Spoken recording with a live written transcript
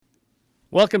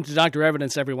Welcome to Dr.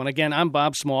 Evidence, everyone. Again, I'm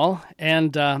Bob Small,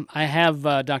 and I have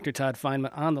Dr. Todd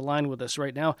Feinman on the line with us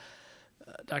right now.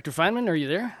 Dr. Feinman, are you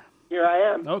there? Here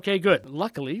I am. Okay, good.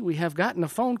 Luckily, we have gotten a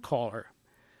phone caller.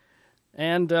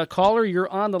 And caller, you're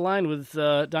on the line with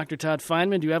Dr. Todd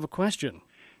Feinman. Do you have a question?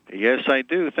 Yes, I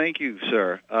do. Thank you,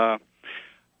 sir.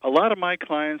 A lot of my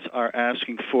clients are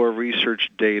asking for research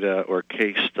data or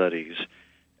case studies,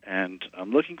 and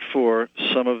I'm looking for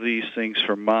some of these things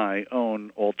for my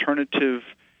own alternative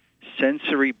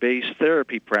sensory-based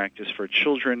therapy practice for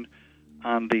children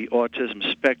on the autism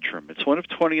spectrum. It's one of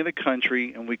 20 in the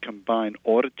country, and we combine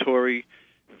auditory,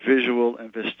 visual,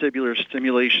 and vestibular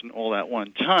stimulation all at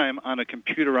one time on a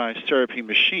computerized therapy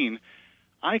machine.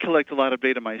 I collect a lot of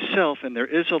data myself, and there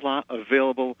is a lot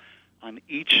available on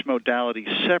each modality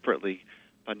separately,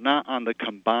 but not on the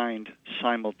combined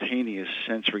simultaneous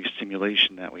sensory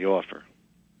stimulation that we offer.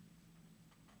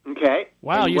 Okay.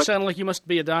 Wow, you sound like you must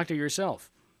be a doctor yourself.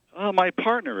 My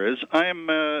partner is. I am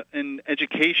in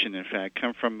education, in fact,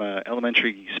 come from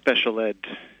elementary special ed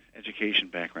education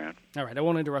background. All right, I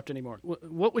won't interrupt anymore.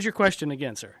 What was your question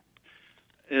again, sir?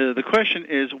 The question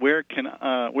is, where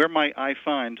might I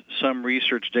find some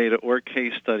research data or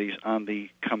case studies on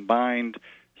the combined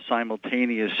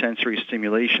simultaneous sensory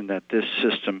stimulation that this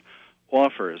system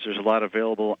offers? There's a lot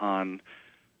available on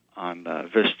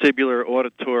vestibular,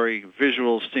 auditory,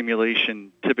 visual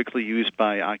stimulation, typically used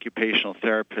by occupational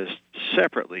therapists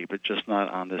separately, but just not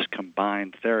on this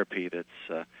combined therapy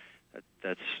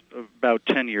that's about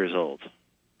 10 years old.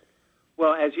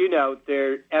 Well, as you know,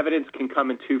 evidence can come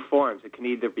in two forms. It can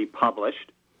either be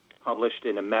published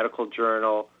in a medical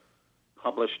journal,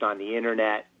 published on the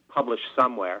internet, published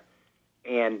somewhere.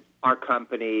 And our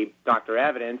company, Dr.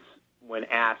 Evidence, when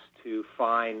asked to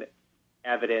find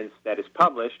evidence that is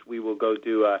published, we will go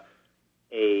do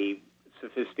a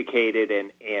sophisticated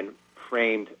and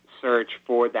framed search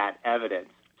for that evidence.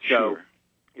 Sure. So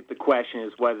if the question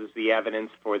is what is the evidence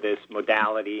for this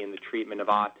modality in the treatment of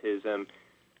autism,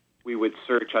 we would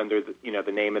search under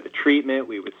the name of the treatment,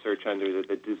 we would search under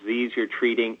the disease you're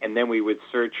treating, and then we would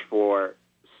search for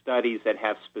studies that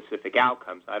have specific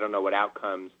outcomes. I don't know what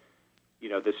outcomes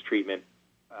this treatment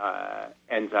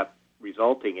ends up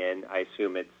resulting in. I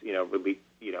assume it's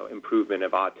improvement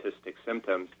of autistic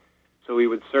symptoms. So we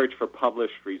would search for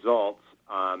published results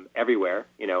everywhere,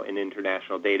 in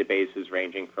international databases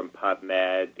ranging from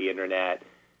PubMed, the internet,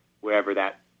 wherever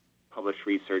that published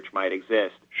research might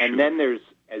exist. Sure. And then there's,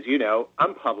 as you know,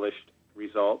 unpublished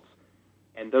results,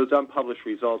 and those unpublished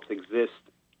results exist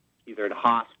either in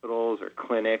hospitals or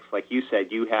clinics. Like you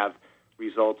said, you have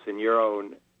results in your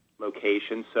own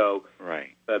location, so right.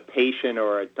 A patient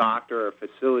or a doctor or a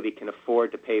facility can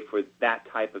afford to pay for that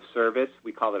type of service.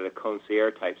 We call it a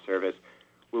concierge type service,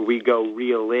 where we go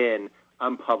reel in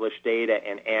unpublished data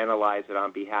and analyze it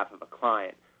on behalf of a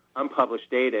client. Unpublished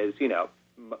data is,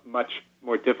 much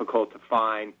more difficult to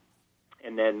find,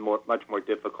 and then much more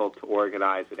difficult to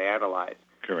organize and analyze.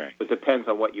 Correct. It depends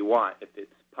on what you want. If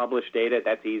it's published data,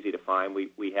 that's easy to find.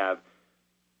 We have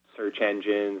search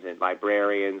engines and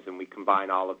librarians, and we combine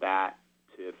all of that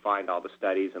to find all the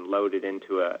studies and load it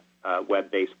into a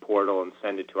web-based portal and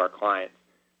send it to our clients.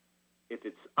 If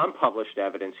it's unpublished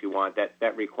evidence you want,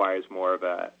 that requires more of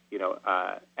a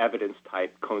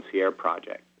evidence-type concierge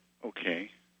project.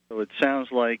 Okay. So it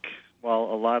sounds like while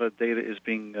a lot of data is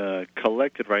being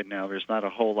collected right now, there's not a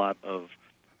whole lot of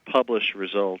published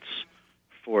results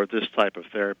for this type of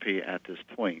therapy at this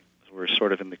point. We're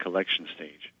sort of in the collection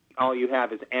stage. All you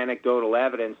have is anecdotal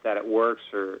evidence that it works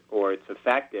or it's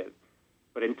effective.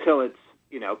 But until it's,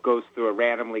 goes through a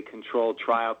randomly controlled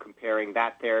trial comparing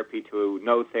that therapy to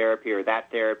no therapy or that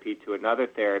therapy to another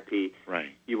therapy, right,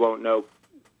 you won't know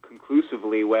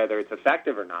conclusively whether it's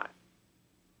effective or not.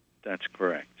 That's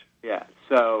correct. Yeah.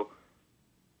 So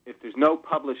if there's no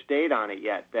published data on it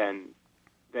yet, then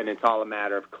it's all a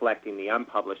matter of collecting the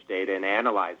unpublished data and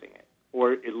analyzing it,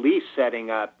 or at least setting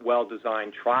up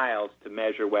well-designed trials to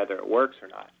measure whether it works or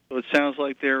not. So it sounds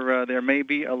like there may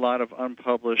be a lot of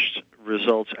unpublished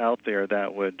results out there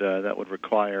that would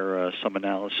require some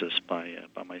analysis by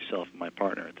myself and my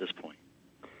partner at this point.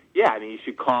 Yeah, you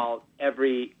should call either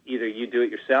you do it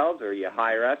yourselves or you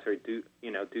hire us or do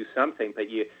something, but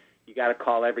you got to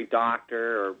call every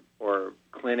doctor or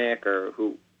clinic or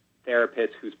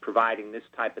therapist who's providing this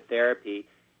type of therapy,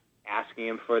 asking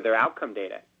them for their outcome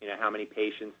data. How many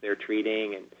patients they're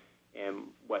treating and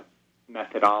what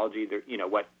methodology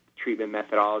what treatment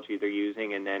methodology they're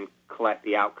using, and then collect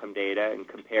the outcome data and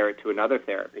compare it to another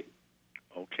therapy.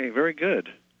 Okay, very good.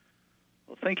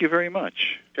 Well, thank you very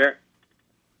much. Sure.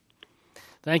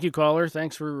 Thank you, caller.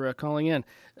 Thanks for calling in.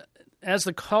 as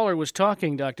the caller was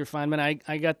talking, Dr. Fineman,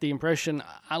 I got the impression,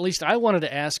 at least I wanted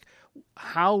to ask,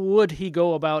 how would he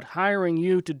go about hiring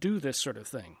you to do this sort of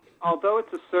thing? Although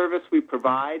it's a service we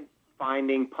provide,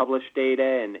 finding published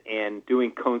data and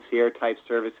doing concierge-type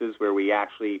services where we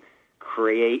actually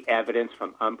create evidence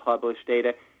from unpublished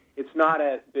data, it's not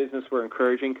a business we're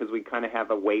encouraging because we kind of have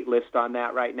a wait list on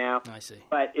that right now. I see.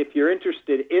 But if you're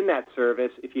interested in that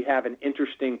service, if you have an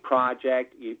interesting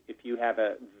project, if you have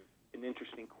an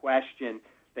interesting question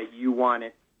that you want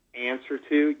an answer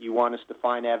to, you want us to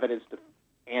find evidence to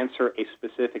answer a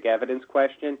specific evidence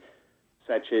question,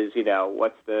 such as,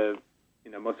 what's the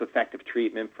most effective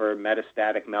treatment for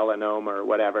metastatic melanoma or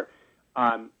whatever,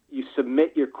 you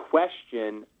submit your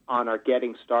question on our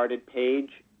Getting Started page,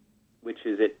 which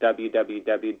is at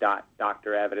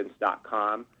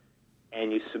www.drevidence.com,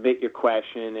 and you submit your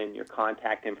question and your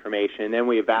contact information, and then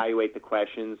we evaluate the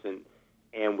questions,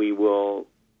 and we will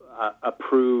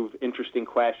approve interesting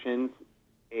questions,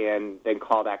 and then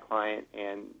call that client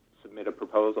and submit a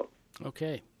proposal.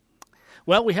 Okay.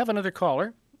 Well, we have another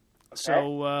caller, okay.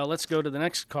 So let's go to the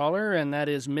next caller, and that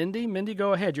is Mindy. Mindy,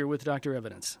 go ahead. You're with Dr.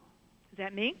 Evidence. Is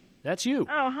that me? That's you.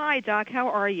 Oh, hi, Doc. How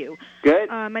are you? Good.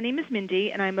 My name is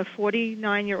Mindy, and I'm a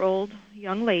 49-year-old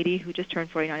young lady who just turned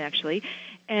 49, actually,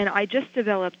 and I just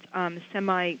developed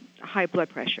semi-high blood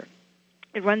pressure.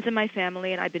 It runs in my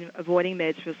family, and I've been avoiding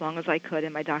meds for as long as I could,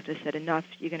 and my doctor said, enough,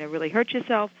 you're going to really hurt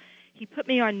yourself. He put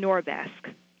me on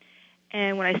Norvasc.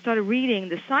 And when I started reading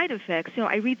the side effects,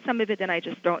 I read some of it, then I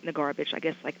just throw it in the garbage. I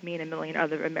guess like me and a million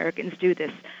other Americans do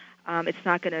this. It's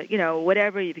not going to,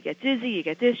 whatever. If you get dizzy, you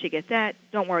get this, you get that.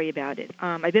 Don't worry about it.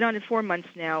 I've been on it 4 months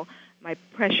now. My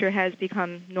pressure has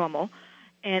become normal.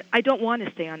 And I don't want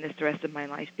to stay on this the rest of my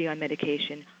life, be on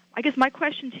medication. I guess my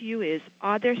question to you is,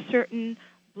 are there certain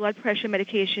blood pressure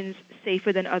medications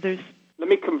safer than others? Let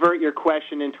me convert your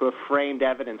question into a framed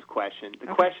evidence question. The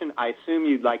question I assume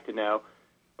you'd like to know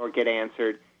or get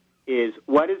answered is,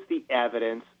 what is the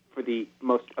evidence for the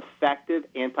most effective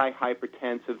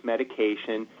antihypertensive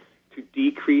medication to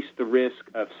decrease the risk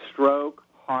of stroke,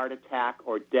 heart attack,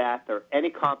 or death, or any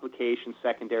complications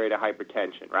secondary to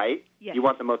hypertension, right? Yes. You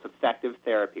want the most effective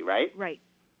therapy, right? Right.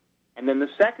 And then the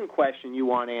second question you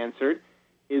want answered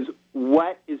is,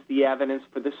 what is the evidence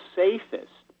for the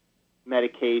safest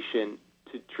medication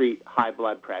to treat high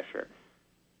blood pressure?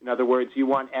 In other words, you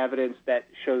want evidence that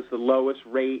shows the lowest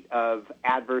rate of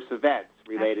adverse events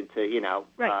related to,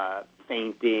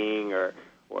 fainting or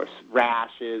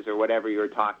rashes or whatever you were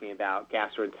talking about,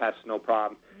 gastrointestinal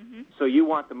problems. Mm-hmm. So you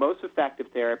want the most effective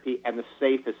therapy and the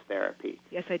safest therapy.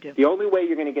 Yes, I do. The only way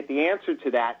you're going to get the answer to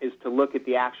that is to look at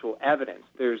the actual evidence.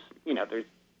 There's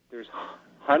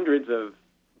hundreds of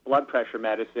blood pressure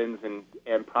medicines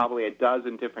and probably a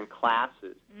dozen different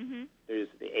classes. Mm-hmm. There's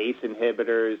the ACE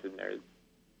inhibitors, and there's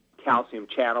calcium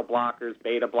channel blockers,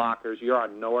 beta blockers. You're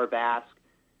on Norvasc.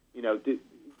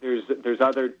 There's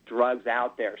other drugs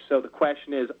out there. So the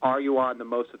question is, are you on the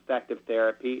most effective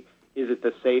therapy? Is it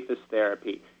the safest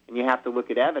therapy? And you have to look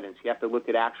at evidence. You have to look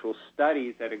at actual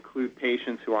studies that include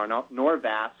patients who are on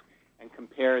Norvasc and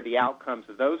compare the outcomes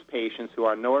of those patients who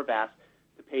are on Norvasc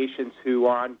to patients who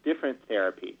are on different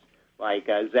therapies, like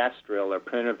Zestril or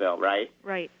Prinavil, right?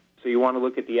 Right. So you want to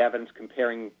look at the evidence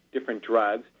comparing different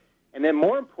drugs. And then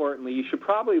more importantly, you should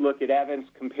probably look at evidence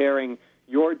comparing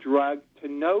your drug to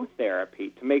no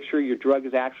therapy to make sure your drug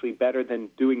is actually better than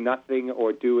doing nothing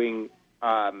or doing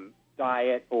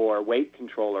diet or weight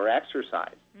control or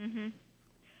exercise. Mm-hmm.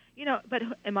 But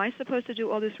am I supposed to do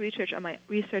all this research on my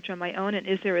own? And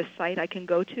is there a site I can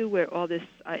go to where all this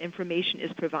information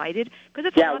is provided? Because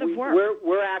it's a lot of work.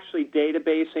 We're actually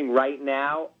databasing right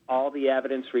now all the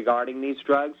evidence regarding these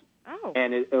drugs. Oh.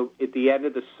 And at the end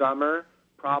of the summer,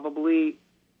 probably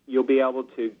you'll be able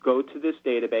to go to this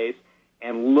database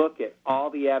and look at all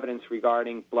the evidence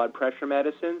regarding blood pressure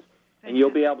medicines, and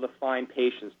you'll be able to find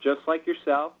patients just like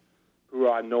yourself who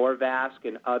are on Norvasc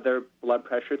and other blood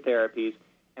pressure therapies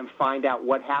and find out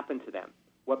what happened to them.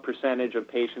 What percentage of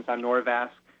patients on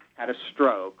Norvasc had a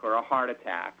stroke or a heart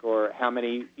attack, or how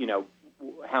many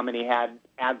had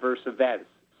adverse events,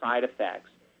 side effects.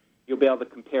 You'll be able to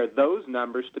compare those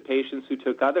numbers to patients who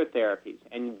took other therapies,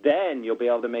 and then you'll be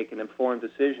able to make an informed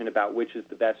decision about which is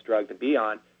the best drug to be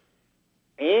on,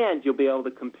 and you'll be able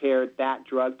to compare that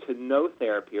drug to no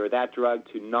therapy or that drug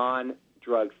to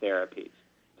non-drug therapies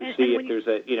to see if there's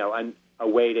a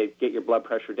way to get your blood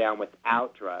pressure down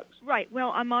without drugs. Right.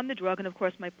 Well, I'm on the drug, and of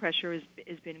course my pressure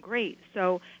has been great.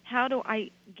 So how do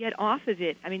I get off of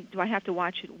it? I mean, do I have to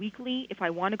watch it weekly if I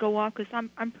want to go off? Because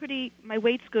my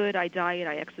weight's good. I diet.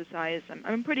 I exercise.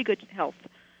 I'm in pretty good health.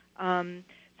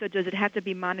 So does it have to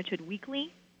be monitored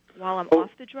weekly? while I'm off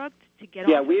the drug to get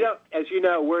on? Yeah, we don't. As you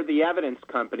know, we're the evidence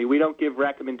company. We don't give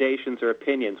recommendations or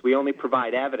opinions. We only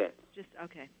provide evidence.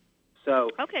 Okay. So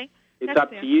it's That's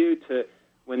up fair. to you to.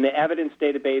 When the evidence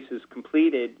database is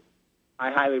completed,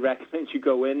 I highly recommend you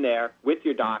go in there with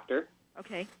your doctor.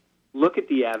 Okay. Look at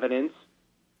the evidence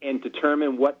and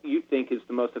determine what you think is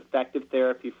the most effective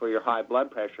therapy for your high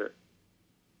blood pressure.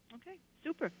 Okay.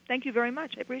 Super. Thank you very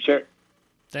much. I appreciate it.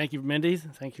 Thank you, Mindy.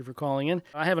 Thank you for calling in.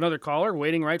 I have another caller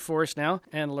waiting right for us now.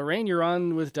 And Lorraine, you're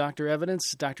on with Dr.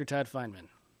 Evidence, Dr. Todd Feinman.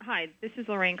 Hi, this is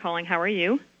Lorraine calling. How are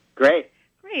you? Great.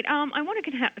 Great. I wonder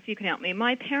if you can help me.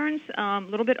 My parents, a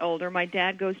little bit older, my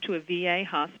dad goes to a VA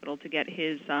hospital to get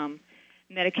his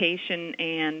medication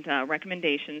and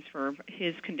recommendations for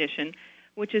his condition,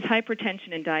 which is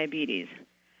hypertension and diabetes.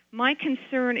 My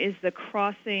concern is the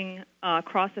cross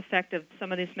effect of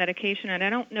some of this medication, and I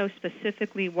don't know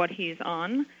specifically what he's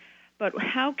on, but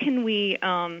how can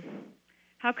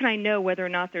I know whether or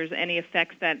not there's any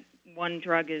effects that one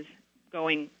drug is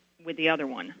going with the other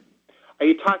one? Are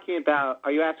you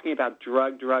asking about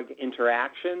drug-drug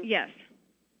interaction? Yes.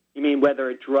 You mean whether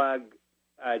a drug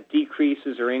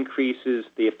decreases or increases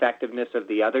the effectiveness of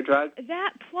the other drug?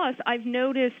 That plus, I've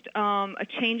noticed a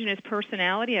change in his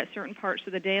personality at certain parts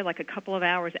of the day, like a couple of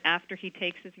hours after he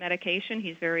takes his medication.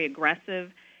 He's very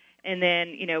aggressive and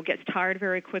then, gets tired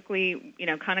very quickly,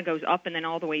 kind of goes up and then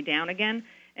all the way down again.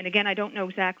 And again, I don't know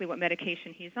exactly what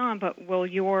medication he's on, but will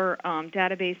your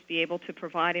database be able to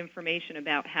provide information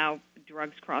about how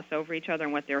drugs cross over each other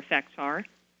and what their effects are?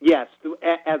 Yes.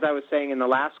 As I was saying in the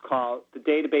last call, the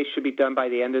database should be done by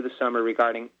the end of the summer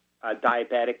regarding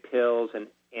diabetic pills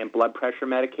and blood pressure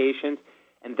medications.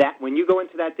 And that when you go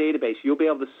into that database, you'll be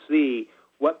able to see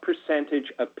what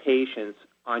percentage of patients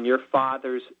on your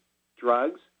father's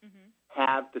drugs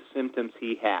have the symptoms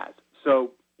he has.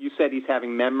 So you said he's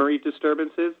having memory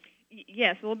disturbances?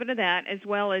 Yes, a little bit of that, as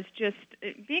well as just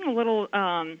being a little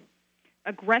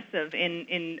aggressive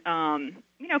in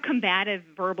combative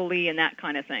verbally and that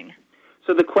kind of thing.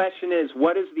 So the question is,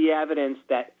 what is the evidence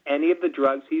that any of the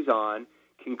drugs he's on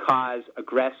can cause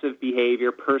aggressive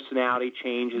behavior, personality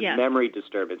changes, memory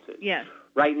disturbances? Yes.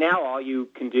 Right now, all you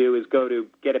can do is go to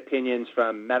get opinions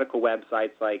from medical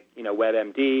websites like,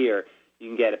 WebMD, or you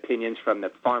can get opinions from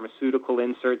the pharmaceutical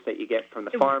inserts that you get from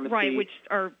the pharmacy. Right, which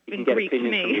are you in can Greek get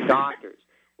opinions to me. from your doctors.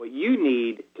 What you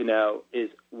need to know is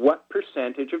what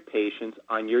percentage of patients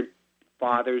on your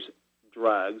father's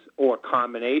drugs or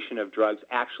combination of drugs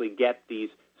actually get these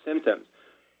symptoms.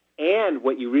 And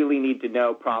what you really need to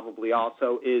know probably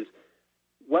also is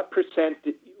what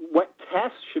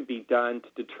tests should be done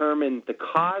to determine the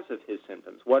cause of his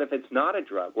symptoms. What if it's not a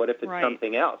drug? What if it's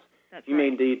something else? You may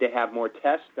need to have more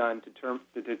tests done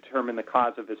to determine the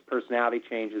cause of his personality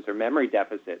changes or memory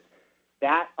deficits.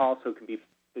 That also can be,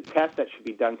 the test that should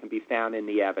be done can be found in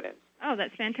the evidence. Oh,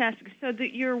 that's fantastic. So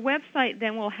your website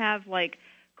then will have,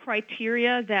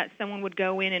 criteria that someone would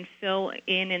go in and fill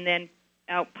in, and then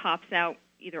pops out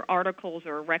either articles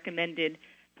or recommended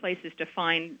places to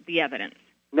find the evidence.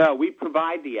 No, we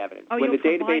provide the evidence. Oh, when the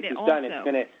you'll provide database it is done,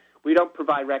 also. We don't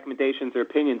provide recommendations or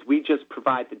opinions. We just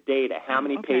provide the data. How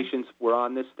many patients were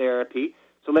on this therapy?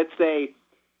 So let's say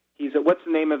what's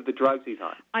the name of the drugs he's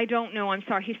on? I don't know. I'm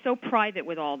sorry. He's so private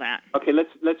with all that. Okay,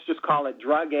 let's just call it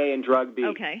drug A and drug B.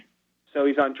 Okay. So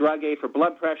he's on drug A for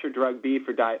blood pressure, drug B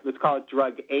for diet. Let's call it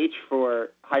drug H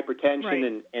for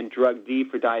hypertension, and drug D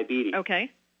for diabetes.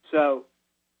 Okay. So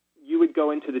you would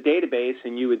go into the database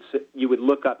and you would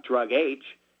look up drug H,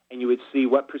 and you would see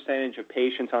what percentage of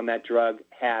patients on that drug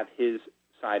have his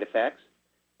side effects.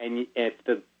 And if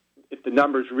the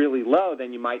number's really low,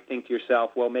 then you might think to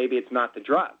yourself, well, maybe it's not the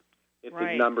drug. If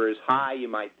the number is high, you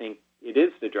might think it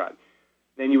is the drug.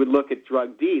 Then you would look at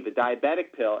drug D, the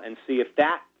diabetic pill, and see if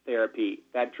that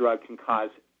drug can cause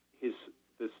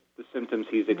the symptoms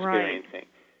he's experiencing. Right.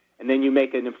 And then you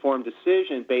make an informed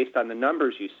decision based on the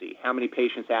numbers you see. How many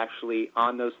patients actually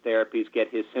on those therapies get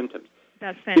his symptoms?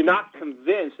 That's fantastic. If you're not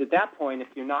convinced, at that point, if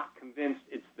you're not convinced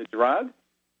it's the drug,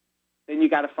 then you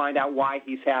got to find out why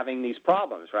he's having these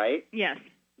problems, right? Yes.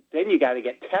 Then you got to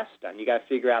get tests done. You got to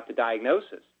figure out the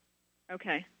diagnosis.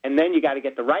 Okay. And then you got to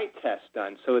get the right tests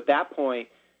done. So at that point,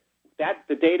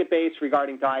 the database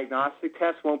regarding diagnostic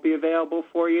tests won't be available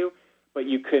for you, but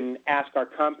you can ask our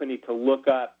company to look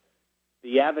up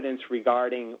the evidence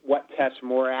regarding what tests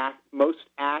most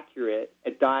accurate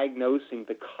at diagnosing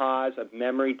the cause of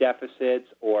memory deficits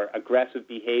or aggressive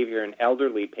behavior in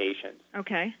elderly patients.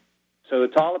 Okay. So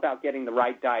it's all about getting the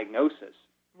right diagnosis.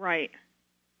 Right.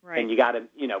 And you got to,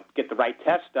 get the right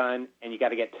tests done, and you got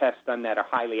to get tests done that are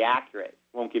highly accurate.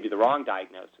 Won't give you the wrong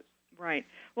diagnosis. Right.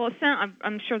 Well,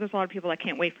 I'm sure there's a lot of people that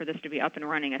can't wait for this to be up and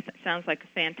running. It sounds like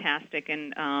fantastic,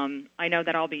 and I know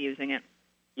that I'll be using it.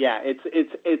 Yeah,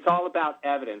 it's all about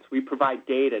evidence. We provide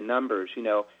data, numbers,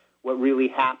 what really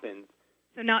happens.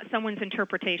 So not someone's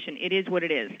interpretation. It is what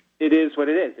it is. It is what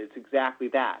it is. It's exactly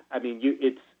that. I mean,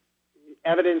 it's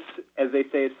evidence, as they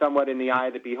say, is somewhat in the eye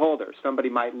of the beholder. Somebody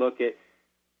might look at,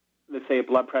 let's say, a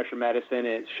blood pressure medicine, and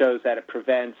it shows that it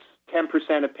prevents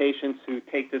 10% of patients who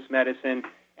take this medicine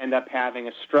end up having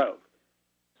a stroke.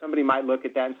 Somebody might look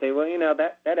at that and say, well,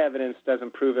 that evidence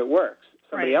doesn't prove it works.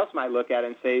 Somebody else might look at it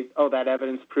and say, oh, that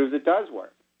evidence proves it does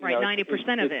work. Right,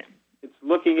 90% of it. It's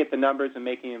looking at the numbers and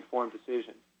making informed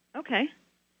decisions. Okay.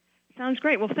 Sounds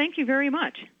great. Well, thank you very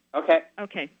much. Okay.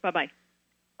 Okay. Bye-bye.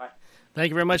 Bye. Thank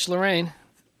you very much, Lorraine.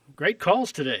 Great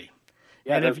calls today.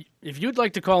 Yeah, and if you'd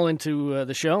like to call into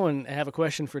the show and have a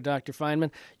question for Dr. Fineman,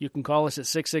 you can call us at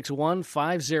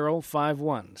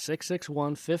 661-5051,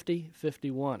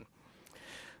 661-5051.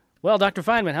 Well, Dr.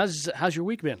 Fineman, how's your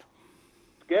week been?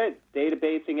 Good.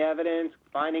 Databasing evidence,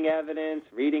 finding evidence,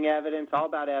 reading evidence, all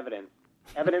about evidence.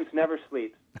 Evidence never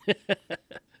sleeps.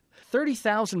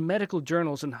 30,000 medical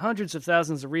journals and hundreds of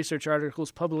thousands of research articles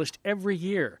published every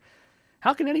year.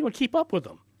 How can anyone keep up with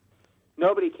them?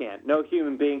 Nobody can. No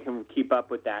human being can keep up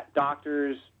with that.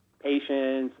 Doctors,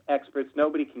 patients, experts,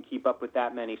 nobody can keep up with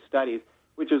that many studies,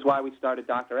 which is why we started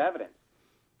Dr. Evidence.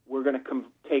 We're going to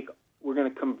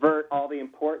convert all the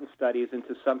important studies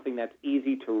into something that's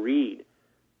easy to read.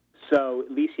 So at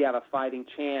least you have a fighting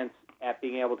chance at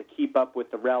being able to keep up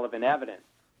with the relevant evidence.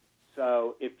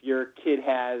 So if your kid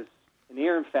has an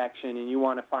ear infection and you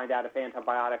want to find out if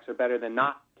antibiotics are better than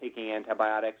not taking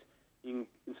antibiotics, you can,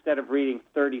 instead of reading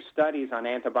 30 studies on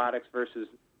antibiotics versus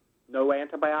no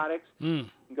antibiotics, you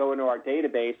can go into our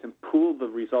database and pool the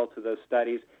results of those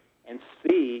studies and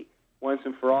see once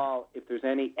and for all if there's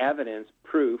any evidence,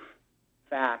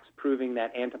 facts proving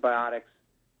that antibiotics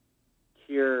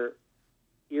cure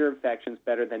ear infections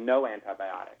better than no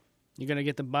antibiotics. You're going to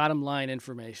get the bottom line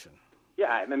information.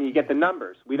 Yeah, I mean, you get the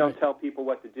numbers. We don't tell people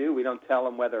what to do. We don't tell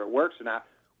them whether it works or not.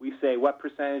 We say what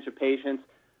percentage of patients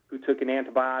who took an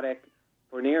antibiotic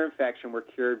for an ear infection were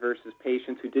cured versus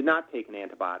patients who did not take an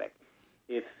antibiotic.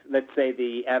 If, let's say,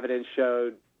 the evidence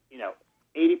showed,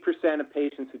 80% of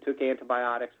patients who took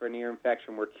antibiotics for an ear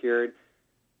infection were cured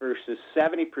versus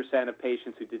 70% of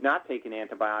patients who did not take an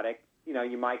antibiotic,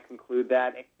 you might conclude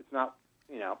that it's not,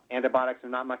 antibiotics are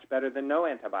not much better than no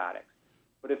antibiotics.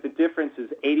 But if the difference is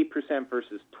 80%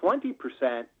 versus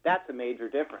 20%, that's a major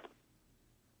difference.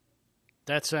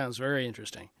 That sounds very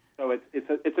interesting. So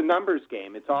it's a numbers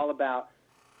game. It's all about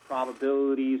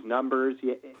probabilities, numbers,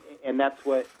 and that's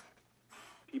what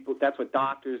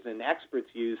doctors and experts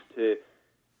use to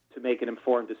make an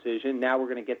informed decision. Now we're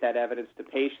going to get that evidence to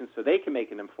patients so they can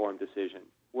make an informed decision.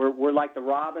 We're like the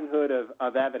Robin Hood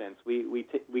of evidence. We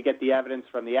get the evidence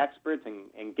from the experts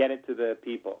and get it to the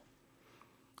people.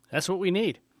 That's what we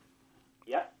need.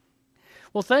 Yeah.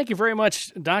 Well, thank you very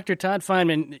much, Dr. Todd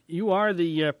Fineman. You are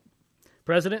the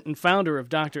president and founder of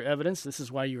Dr. Evidence. This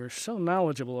is why you are so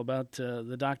knowledgeable about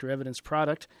the Dr. Evidence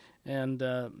product and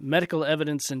medical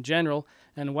evidence in general,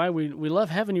 and why we love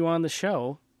having you on the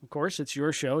show. Of course, it's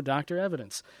your show, Dr.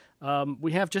 Evidence.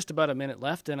 We have just about a minute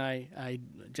left, and I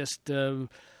just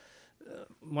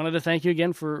wanted to thank you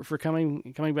again for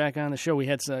coming back on the show. We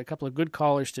had a couple of good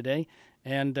callers today,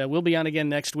 and we'll be on again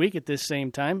next week at this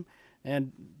same time.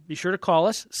 And be sure to call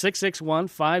us,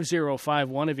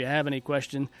 661-5051, if you have any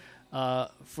question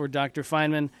for Dr.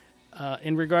 Fineman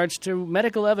in regards to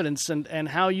medical evidence and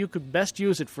how you could best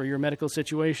use it for your medical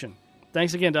situation.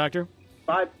 Thanks again, Doctor.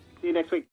 Bye. See you next week.